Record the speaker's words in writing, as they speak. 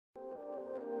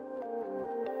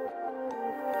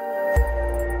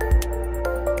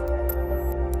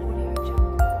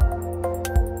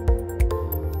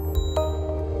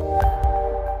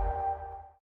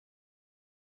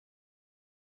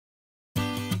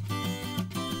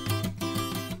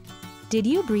Did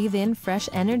you breathe in fresh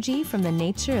energy from the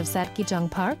nature of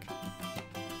Seogwipo Park?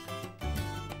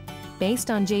 Based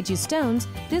on Jeju stones,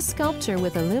 this sculpture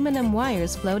with aluminum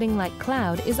wires floating like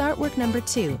cloud is artwork number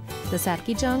 2, the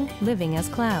Seogwipo living as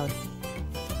cloud.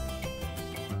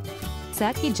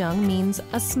 Seogwipo means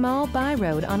a small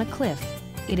byroad on a cliff.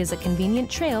 It is a convenient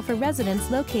trail for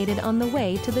residents located on the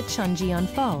way to the Cheonjiyong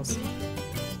Falls.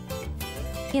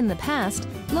 In the past,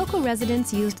 local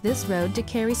residents used this road to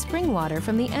carry spring water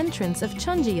from the entrance of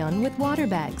Cheonjiyong with water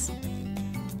bags.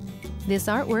 This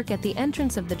artwork at the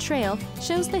entrance of the trail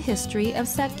shows the history of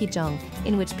Seogwipo,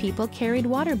 in which people carried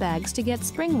water bags to get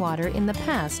spring water in the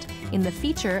past, in the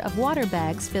feature of water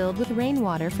bags filled with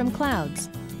rainwater from clouds.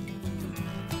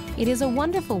 It is a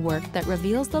wonderful work that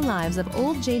reveals the lives of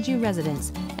old Jeju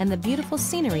residents and the beautiful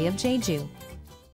scenery of Jeju.